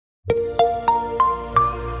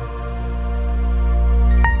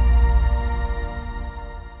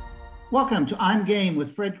Welcome to I'm Game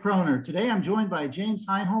with Fred Kroner. Today I'm joined by James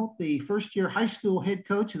Heinold, the first-year high school head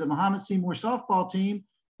coach of the Muhammad Seymour softball team,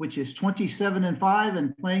 which is 27-5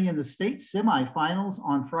 and playing in the state semifinals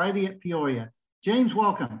on Friday at Peoria. James,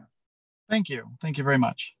 welcome. Thank you. Thank you very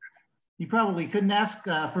much. You probably couldn't ask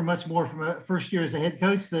for much more from a first year as a head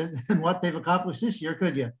coach than what they've accomplished this year,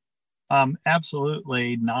 could you?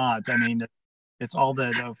 Absolutely not. I mean, it's all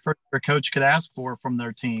that a first-year coach could ask for from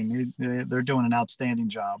their team. They're doing an outstanding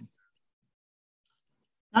job.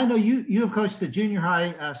 I know you have coached the junior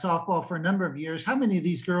high softball for a number of years. How many of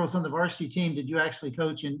these girls on the varsity team did you actually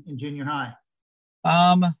coach in junior high?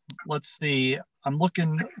 Let's see. I'm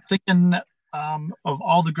thinking of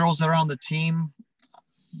all the girls that are on the team.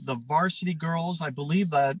 The varsity girls, I believe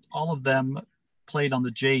that all of them played on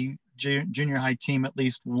the junior high team at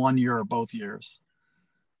least 1 year or both years.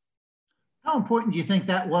 How important do you think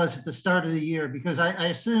that was at the start of the year? Because I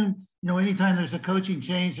assume, anytime there's a coaching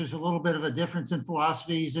change, there's a little bit of a difference in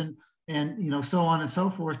philosophies and so on and so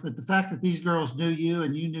forth. But the fact that these girls knew you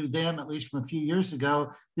and you knew them, at least from a few years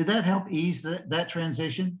ago, did that help ease that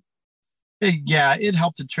transition? Yeah, it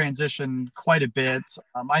helped the transition quite a bit.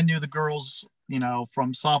 I knew the girls,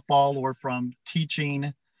 from softball or from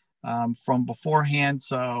teaching from beforehand.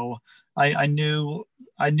 So I knew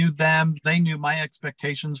them. They knew my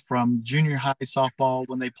expectations from junior high softball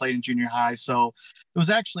when they played in junior high. So it was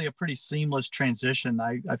actually a pretty seamless transition,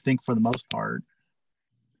 I think, for the most part.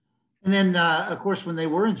 And then, of course, when they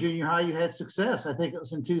were in junior high, you had success. I think it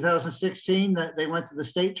was in 2016 that they went to the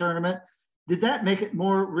state tournament. Did that make it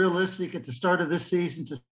more realistic at the start of this season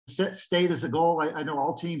to set state as a goal? I know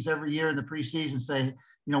all teams every year in the preseason say,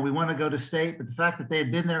 we want to go to state, but the fact that they had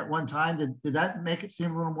been there at one time, did that make it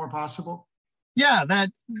seem a little more possible? Yeah,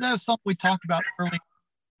 that's something we talked about early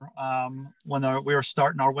when we were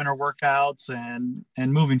starting our winter workouts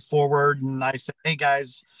and moving forward. And I said, hey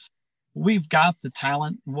guys, we've got the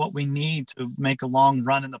talent, what we need to make a long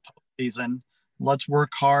run in the postseason. Let's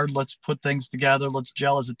work hard. Let's put things together. Let's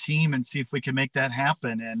gel as a team and see if we can make that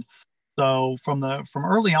happen. And so from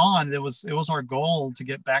early on, it was our goal to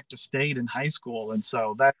get back to state in high school. And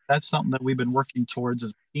so that's something that we've been working towards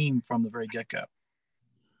as a team from the very get-go.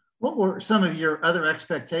 What were some of your other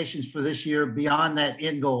expectations for this year beyond that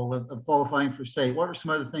end goal of qualifying for state? What are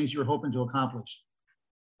some other things you were hoping to accomplish?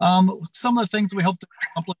 Some of the things that we hope to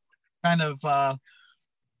accomplish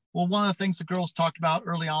one of the things the girls talked about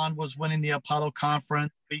early on was winning the Apollo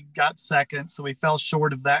Conference. We got second, so we fell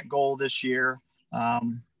short of that goal this year.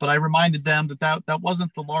 But I reminded them that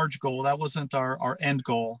wasn't the large goal. That wasn't our end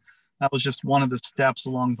goal. That was just one of the steps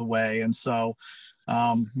along the way. And so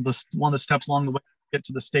one of the steps along the way to get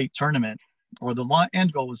to the state tournament, or the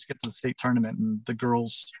end goal was to get to the state tournament. And the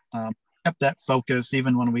girls kept that focus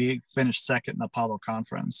even when we finished second in the Apollo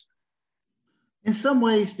Conference. In some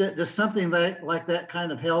ways, does something like that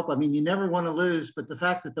kind of help? I mean, you never want to lose, but the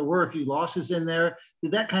fact that there were a few losses in there, did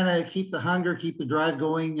that kind of keep the hunger, keep the drive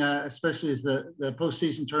going, especially as the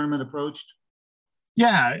postseason tournament approached?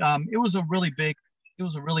 Yeah, it was a really big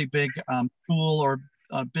tool or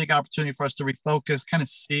a big opportunity for us to refocus, kind of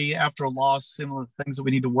see after a loss some of the things that we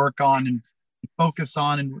need to work on and focus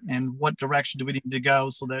on, and what direction do we need to go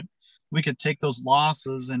so that we could take those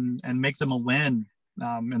losses and make them a win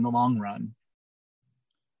in the long run.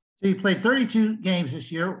 So you played 32 games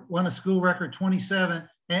this year, won a school record 27,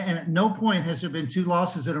 and at no point has there been two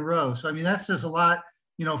losses in a row. So, I mean, that says a lot,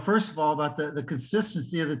 first of all, about the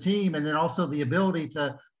consistency of the team, and then also the ability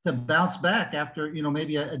to bounce back after,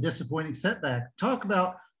 maybe a disappointing setback. Talk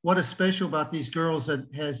about what is special about these girls that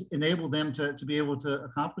has enabled them to be able to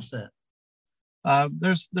accomplish that.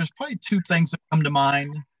 There's probably two things that come to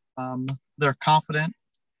mind. They're confident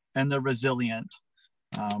and they're resilient.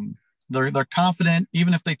 They're confident,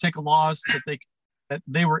 even if they take a loss, that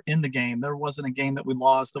they were in the game. There wasn't a game that we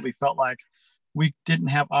lost that we felt like we didn't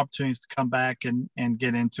have opportunities to come back and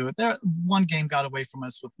get into it. One game got away from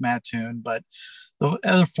us with Mattoon, but the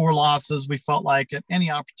other four losses, we felt like at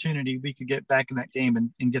any opportunity we could get back in that game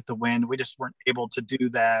and get the win. We just weren't able to do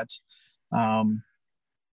that on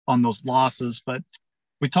those losses. But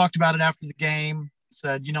we talked about it after the game,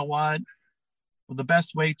 said, you know what? Well, the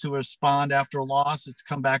best way to respond after a loss is to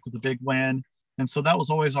come back with a big win. And so that was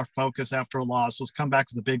always our focus after a loss, was come back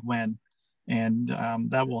with a big win. And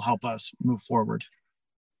that will help us move forward.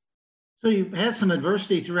 So you've had some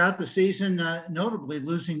adversity throughout the season, notably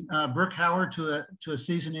losing Brooke Howard to a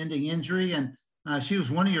season-ending injury. And she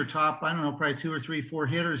was one of your top, I don't know, probably 2 or 3, 4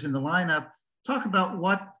 hitters in the lineup. Talk about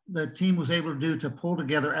what the team was able to do to pull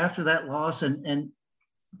together after that loss and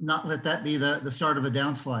not let that be the start of a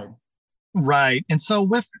downslide. Right. And so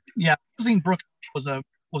losing Brooke was a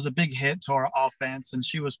was a big hit to our offense, and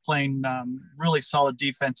she was playing really solid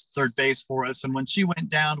defense at third base for us. And when she went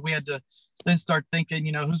down, we had to then start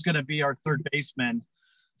thinking, who's going to be our third baseman.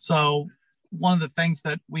 So one of the things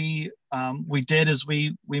that we did is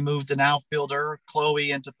we moved an outfielder,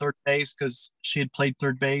 Chloe, into third base because she had played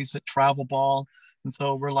third base at travel ball. And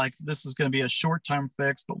so we're like, this is going to be a short-term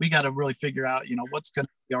fix, but we got to really figure out, what's going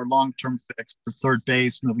to be our long-term fix for third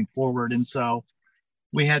base moving forward. And so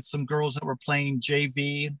we had some girls that were playing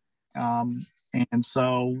JV. And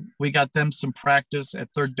so we got them some practice at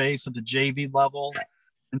third base at the JV level.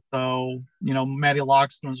 And so, Maddie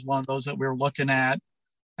Loxton was one of those that we were looking at.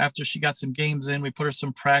 After she got some games in, we put her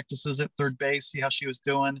some practices at third base, see how she was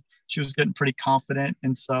doing. She was getting pretty confident.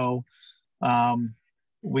 And so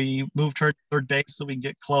we moved her to third base so we can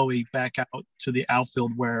get Chloe back out to the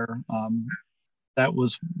outfield where that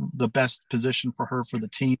was the best position for her for the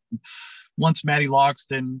team. Once Maddie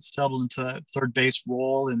Loxton settled into that third base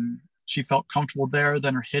role and she felt comfortable there,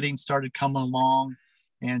 then her hitting started coming along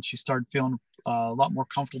and she started feeling a lot more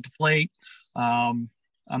comfortable at the plate. I'm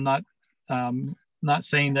not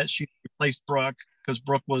saying that she replaced Brooke because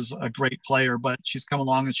Brooke was a great player, but she's come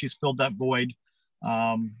along and she's filled that void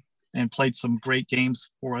and played some great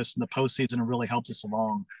games for us in the postseason and really helped us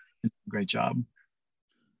along. Great job.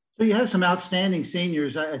 So you have some outstanding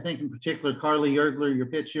seniors. I think in particular, Carly Yergler, your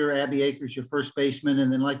pitcher, Abby Akers, your first baseman,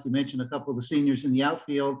 and then like you mentioned, a couple of the seniors in the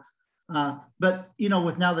outfield. But,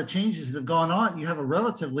 with now the changes that have gone on, you have a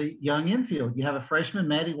relatively young infield. You have a freshman,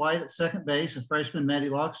 Maddie White, at second base, a freshman, Maddie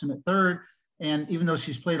Loxton, at third. And even though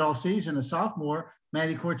she's played all season, a sophomore,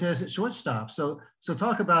 Maddie Cortez at shortstop. So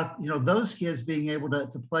talk about, those kids being able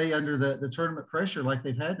to play under the tournament pressure like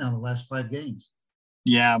they've had now the last 5 games.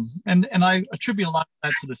 Yeah. And I attribute a lot of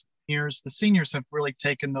that to the seniors. The seniors have really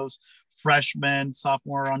taken those freshmen,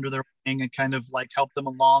 sophomore under their wing and kind of like helped them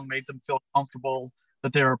along, made them feel comfortable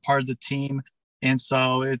that they were a part of the team. And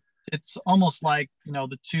so it's almost like,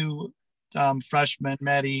 the two freshmen,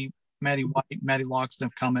 Maddie White, Maddie Loxton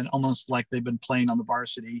have come in almost like they've been playing on the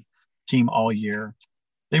varsity team all year.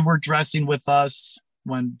 They were dressing with us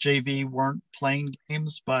when JV weren't playing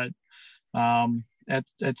games, but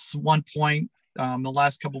at one point, the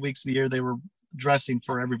last couple of weeks of the year, they were dressing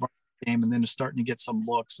for every varsity game and then starting to get some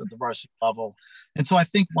looks at the varsity level. And so I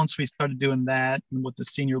think once we started doing that and with the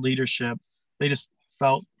senior leadership, they just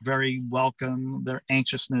felt very welcome. Their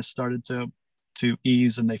anxiousness started to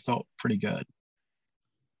ease and they felt pretty good.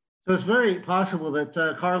 So it's very possible that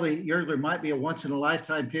Carly Yergler might be a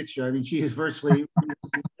once-in-a-lifetime pitcher. I mean, she is virtually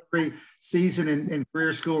every season and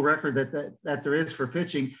career school record that there is for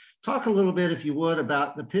pitching. Talk a little bit, if you would,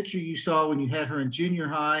 about the pitcher you saw when you had her in junior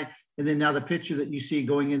high, and then now the pitcher that you see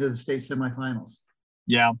going into the state semifinals.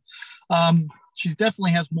 Yeah. She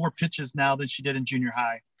definitely has more pitches now than she did in junior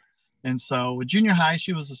high. And so with junior high,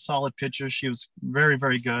 she was a solid pitcher. She was very,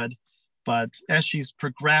 very good. But as she's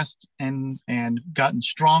progressed and gotten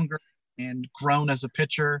stronger and grown as a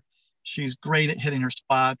pitcher, she's great at hitting her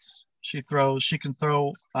spots. She can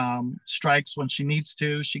throw strikes when she needs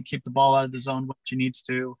to. She can keep the ball out of the zone when she needs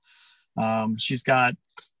to. She's got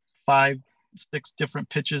 5-6 different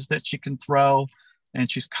pitches that she can throw,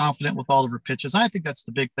 and she's confident with all of her pitches. I think that's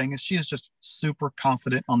the big thing is she is just super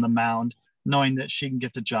confident on the mound, knowing that she can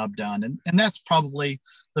get the job done. And that's probably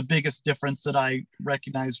the biggest difference that I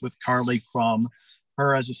recognize with Carly from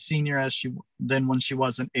her as a senior than when she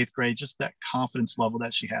was in 8th grade, just that confidence level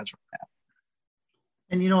that she has right now.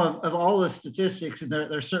 And, of all the statistics, and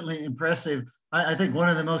they're certainly impressive, I think one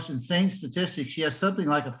of the most insane statistics, she has something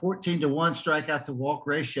like a 14-1 strikeout to walk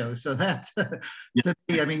ratio. So that's, to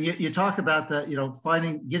me, I mean, you talk about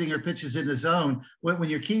getting her pitches in the zone. When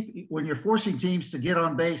you're forcing teams to get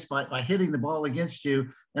on base by hitting the ball against you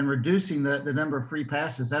and reducing the number of free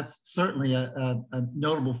passes, that's certainly a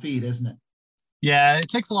notable feat, isn't it? Yeah, it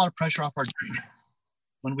takes a lot of pressure off our team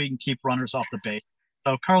when we can keep runners off the base.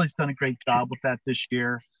 So Carly's done a great job with that this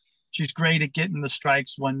year. She's great at getting the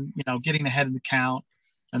strikes when, getting ahead in the count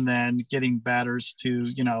and then getting batters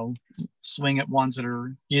to, swing at ones that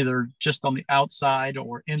are either just on the outside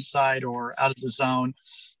or inside or out of the zone.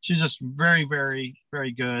 She's just very, very,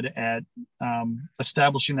 very good at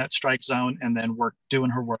establishing that strike zone and then doing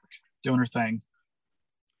her thing.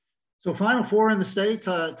 So Final Four in the state,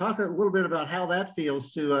 talk a little bit about how that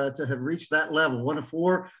feels to have reached that level. 1 of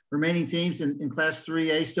 4 remaining teams in Class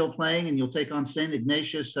 3A still playing, and you'll take on St.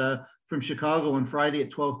 Ignatius from Chicago on Friday at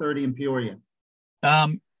 12:30 in Peoria.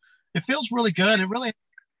 It feels really good. It really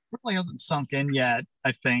hasn't sunk in yet,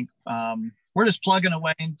 I think. We're just plugging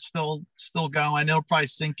away and still going. It'll probably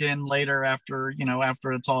sink in later after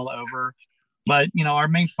it's all over. But, our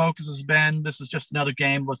main focus has been, this is just another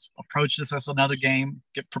game. Let's approach this as another game,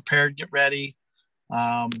 get prepared, get ready.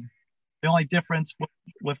 The only difference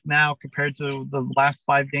with now compared to the last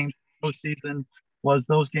 5 games postseason was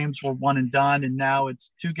those games were one and done, and now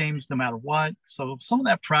it's 2 games no matter what. So some of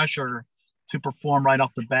that pressure to perform right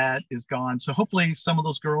off the bat is gone. So hopefully some of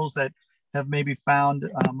those girls that have maybe found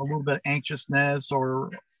a little bit of anxiousness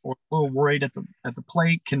or a little worried at the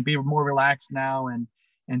plate can be more relaxed now and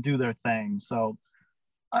do their thing. So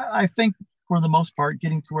I think for the most part,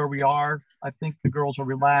 getting to where we are, I think the girls are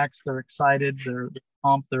relaxed. They're excited. They're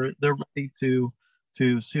pumped. They're ready to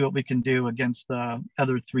see what we can do against the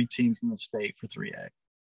other 3 teams in the state for 3A.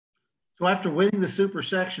 So after winning the super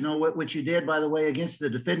sectional, which you did, by the way, against the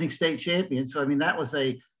defending state champion, so I mean that was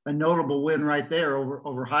a notable win right there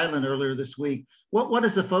over Highland earlier this week. What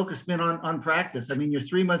has the focus been on practice? I mean, you're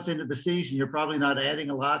 3 months into the season. You're probably not adding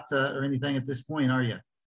a lot or anything at this point, are you?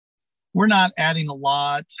 We're not adding a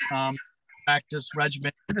lot. Practice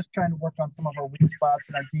regimen. We're just trying to work on some of our weak spots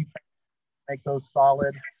in our defense, make those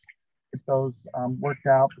solid, get those worked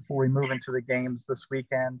out before we move into the games this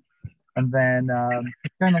weekend. And then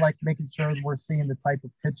it's kind of like making sure we're seeing the type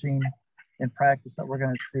of pitching in practice that we're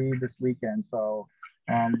going to see this weekend. So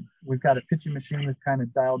we've got a pitching machine that's kind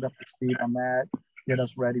of dialed up the speed on that, get us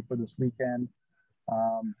ready for this weekend.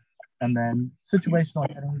 And then situational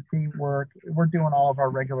hitting, teamwork. We're doing all of our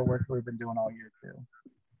regular work that we've been doing all year too.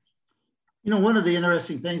 One of the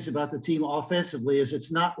interesting things about the team offensively is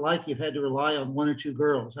it's not like you've had to rely on 1 or 2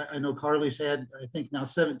 girls. I know Carly's had, I think now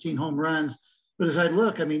 17 home runs, but as I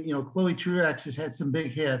look, I mean, Chloe Truax has had some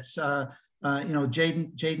big hits.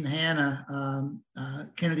 Jaden Hanna,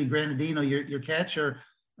 Kennedy Granadino, your catcher,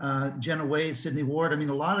 Jenna Wade, Sydney Ward. I mean,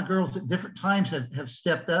 a lot of girls at different times have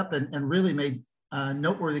stepped up and really made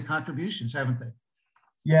noteworthy contributions, haven't they?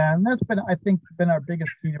 Yeah, and that's been, I think, our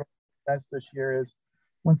biggest key to success this year is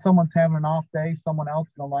when someone's having an off day, someone else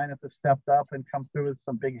in the lineup has stepped up and come through with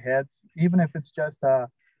some big hits, even if it's just a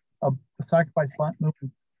sacrifice bunt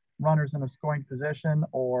moving runners in a scoring position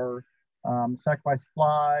or sacrifice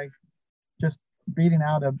fly, just beating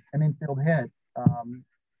out an infield hit.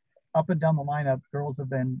 Up and down the lineup, girls have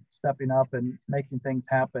been stepping up and making things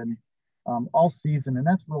happen all season, and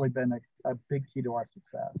that's really been a big key to our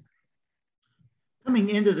success.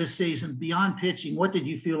 Coming into this season, beyond pitching, what did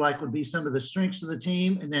you feel like would be some of the strengths of the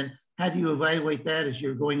team? And then how do you evaluate that as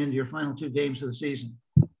you're going into your final 2 games of the season?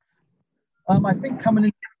 I think coming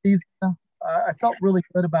into the season, I felt really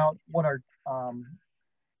good about what our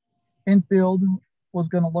infield was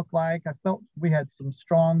going to look like. I felt we had some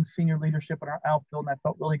strong senior leadership in our outfield, and I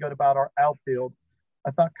felt really good about our outfield.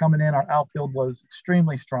 I thought coming in, our outfield was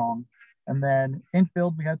extremely strong. And then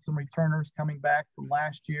infield, we had some returners coming back from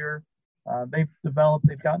last year. They've developed,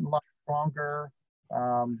 they've gotten a lot stronger.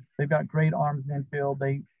 They've got great arms in infield.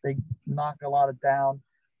 They knock a lot of down.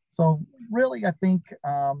 So really, I think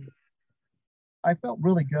I felt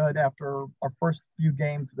really good after our first few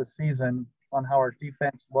games of the season on how our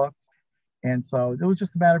defense looked. And so it was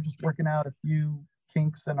just a matter of just working out a few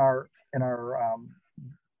kinks in our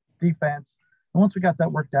defense. And once we got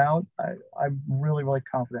that worked out, I'm really, really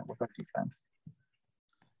confident with our defense.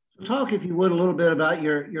 So talk, if you would, a little bit about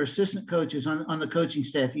your assistant coaches on the coaching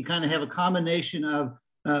staff. You kind of have a combination of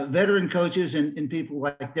veteran coaches and people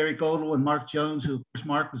like Derek Odell and Mark Jones, who, of course,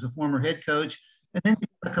 Mark was a former head coach. And then you've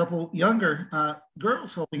got a couple younger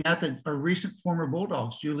girls helping out that are recent former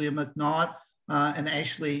Bulldogs, Julia McNaught and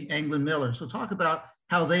Ashley Anglin Miller. So talk about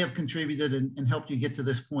how they have contributed and helped you get to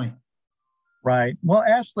this point. Right. Well,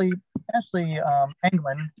 Ashley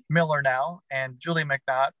Anglin Miller now and Julia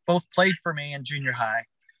McNaught both played for me in junior high.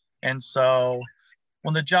 And so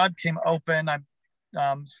when the job came open,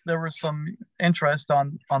 there was some interest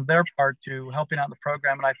on their part to helping out the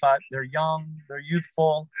program. And I thought, they're young, they're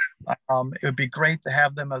youthful. It would be great to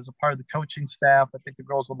have them as a part of the coaching staff. I think the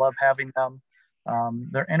girls would love having them.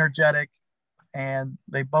 They're energetic, and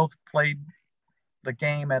they both played the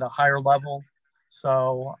game at a higher level.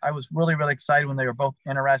 So I was really, really excited when they were both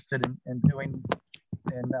interested in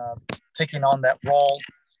taking on that role.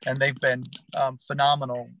 And they've been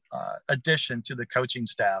phenomenal addition to the coaching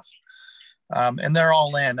staff. And they're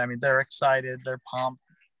all in. I mean, they're excited, they're pumped,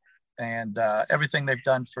 and everything they've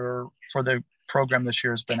done for the program this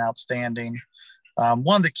year has been outstanding.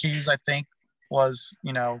 One of the keys, I think, was,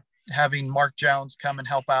 having Mark Jones come and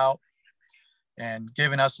help out and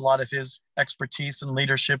giving us a lot of his expertise and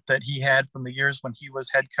leadership that he had from the years when he was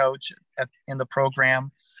head coach in the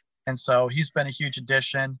program. And so he's been a huge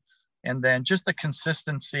addition. And then just the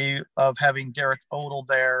consistency of having Derek Odell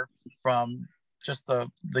there from just the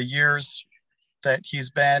years that he's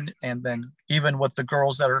been, and then even with the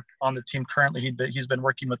girls that are on the team currently, he's been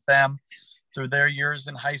working with them through their years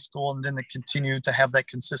in high school, and then to continue to have that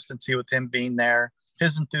consistency with him being there,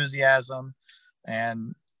 his enthusiasm,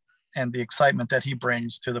 and the excitement that he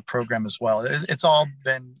brings to the program as well. It's all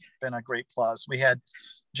been a great plus. We had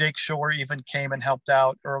Jake Shore even came and helped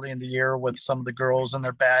out early in the year with some of the girls and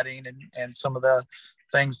their batting and some of the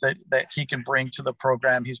things that he can bring to the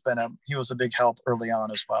program. He was a big help early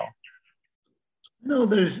on as well. You know,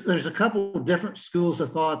 there's a couple of different schools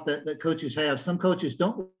of thought that coaches have. Some coaches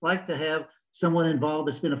don't like to have someone involved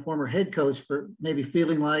that's been a former head coach, for maybe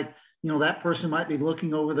feeling like, you know, that person might be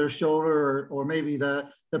looking over their shoulder, or maybe the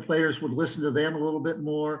players would listen to them a little bit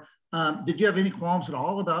more. Did you have any qualms at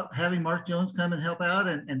all about having Mark Jones come and help out?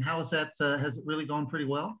 And how is that? Has it really gone pretty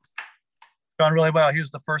well? Gone really well. He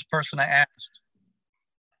was the first person I asked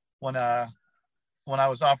when I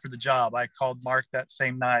was offered the job. I called Mark that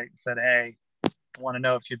same night and said, "Hey, I want to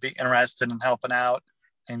know if you'd be interested in helping out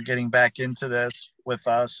and getting back into this with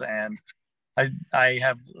us." And I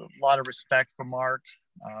have a lot of respect for Mark.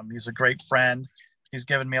 He's a great friend. He's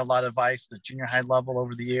given me a lot of advice at the junior high level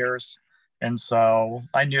over the years. And so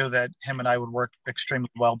I knew that him and I would work extremely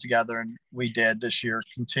well together. And we did this year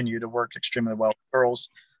continue to work extremely well. Girls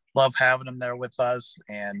love having him there with us.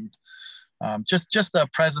 And just the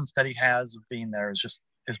presence that he has of being there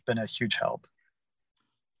has been a huge help.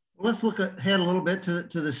 Well, let's look ahead a little bit to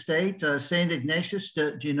the state. St. Ignatius,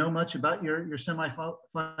 do you know much about your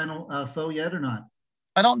semifinal foe yet or not?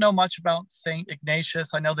 I don't know much about St.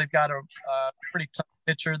 Ignatius. I know they've got a pretty tough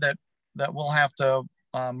pitcher that we'll have to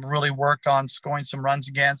really work on scoring some runs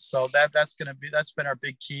against. So that's been our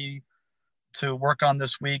big key to work on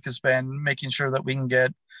this week, has been making sure that we can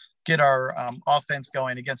get our offense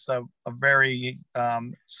going against a very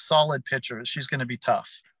solid pitcher. She's going to be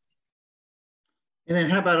tough. And then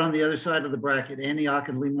how about on the other side of the bracket? Antioch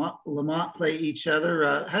and Lamont play each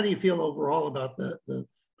other. How do you feel overall about the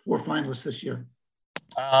four finalists this year?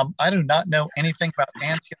 I do not know anything about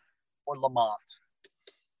Antioch or Lamont.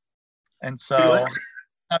 And so I'm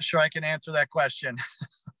not sure I can answer that question.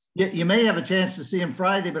 Yeah, you may have a chance to see him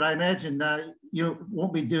Friday, but I imagine you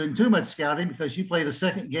won't be doing too much scouting because you play the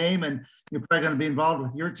second game and you're probably going to be involved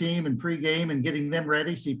with your team and pregame and getting them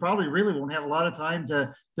ready. So you probably really won't have a lot of time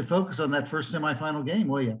to focus on that first semifinal game,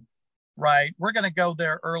 will you? Right. We're going to go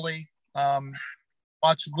there early,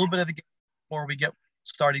 watch a little bit of the game before we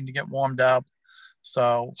starting to get warmed up.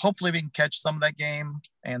 So hopefully we can catch some of that game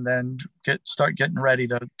and then start getting ready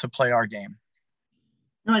to play our game.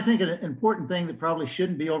 You know, I think an important thing that probably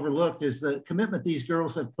shouldn't be overlooked is the commitment these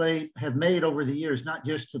girls have made over the years, not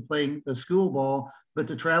just to playing the school ball, but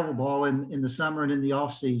to travel ball in the summer and in the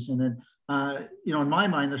off season. And, you know, in my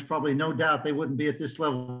mind, there's probably no doubt they wouldn't be at this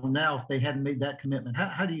level now if they hadn't made that commitment.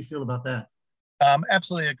 How do you feel about that?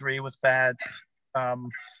 Absolutely agree with that. I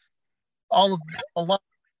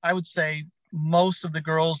would say most of the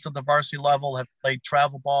girls at the varsity level have played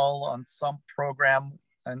travel ball on some program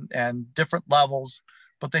and different levels,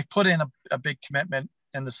 but they've put in a big commitment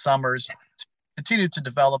in the summers to continue to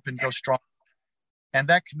develop and go strong. And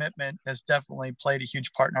that commitment has definitely played a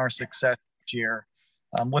huge part in our success this year.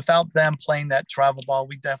 Without them playing that travel ball,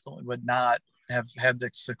 we definitely would not have had the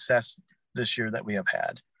success this year that we have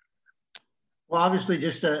had. Well, obviously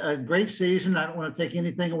just a great season. I don't want to take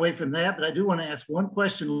anything away from that, but I do want to ask one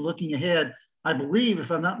question looking ahead. I believe,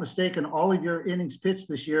 if I'm not mistaken, all of your innings pitched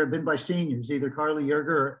this year have been by seniors, either Carly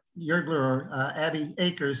Yergler or Abby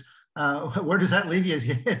Akers. Where does that leave you as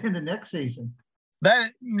you head into next season?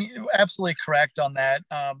 That absolutely correct on that.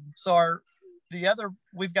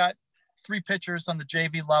 We've got three pitchers on the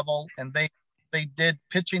JV level, and they did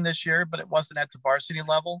pitching this year, but it wasn't at the varsity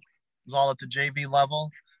level. It was all at the JV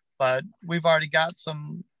level. But we've already got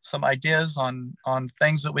some ideas on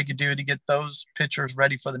things that we could do to get those pitchers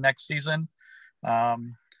ready for the next season.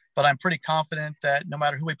 But I'm pretty confident that no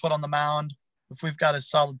matter who we put on the mound, if we've got a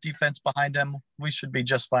solid defense behind them, we should be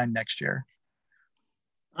just fine next year.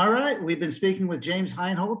 All right. We've been speaking with James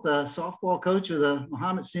Heinold, the softball coach of the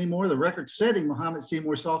Muhammad Seymour, the record-setting Muhammad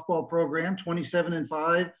Seymour softball program,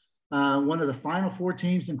 27-5, one of the final four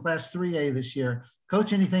teams in Class 3A this year.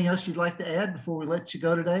 Coach, anything else you'd like to add before we let you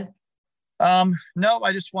go today? No,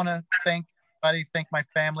 I just want to thank my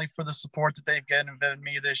family for the support that they've given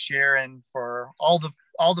me this year, and for all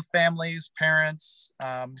the families, parents,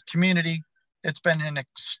 community. It's been an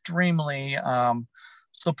extremely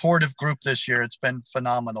supportive group this year. It's been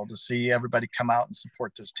phenomenal to see everybody come out and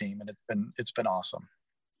support this team, and it's been awesome.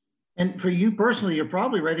 And for you personally, you're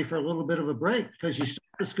probably ready for a little bit of a break because you start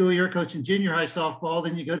the school year coaching junior high softball,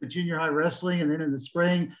 then you go to junior high wrestling, and then in the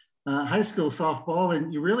spring high school softball,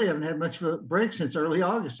 and you really haven't had much of a break since early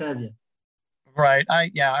August, have you? Right.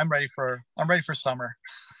 I'm ready for summer.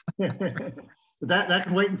 But that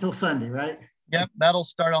can wait until Sunday, right? Yep, that'll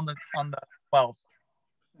start on the 12th.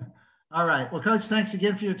 All right. Well, Coach, thanks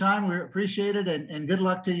again for your time. We appreciate it, and good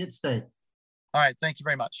luck to you at state. All right. Thank you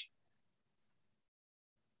very much.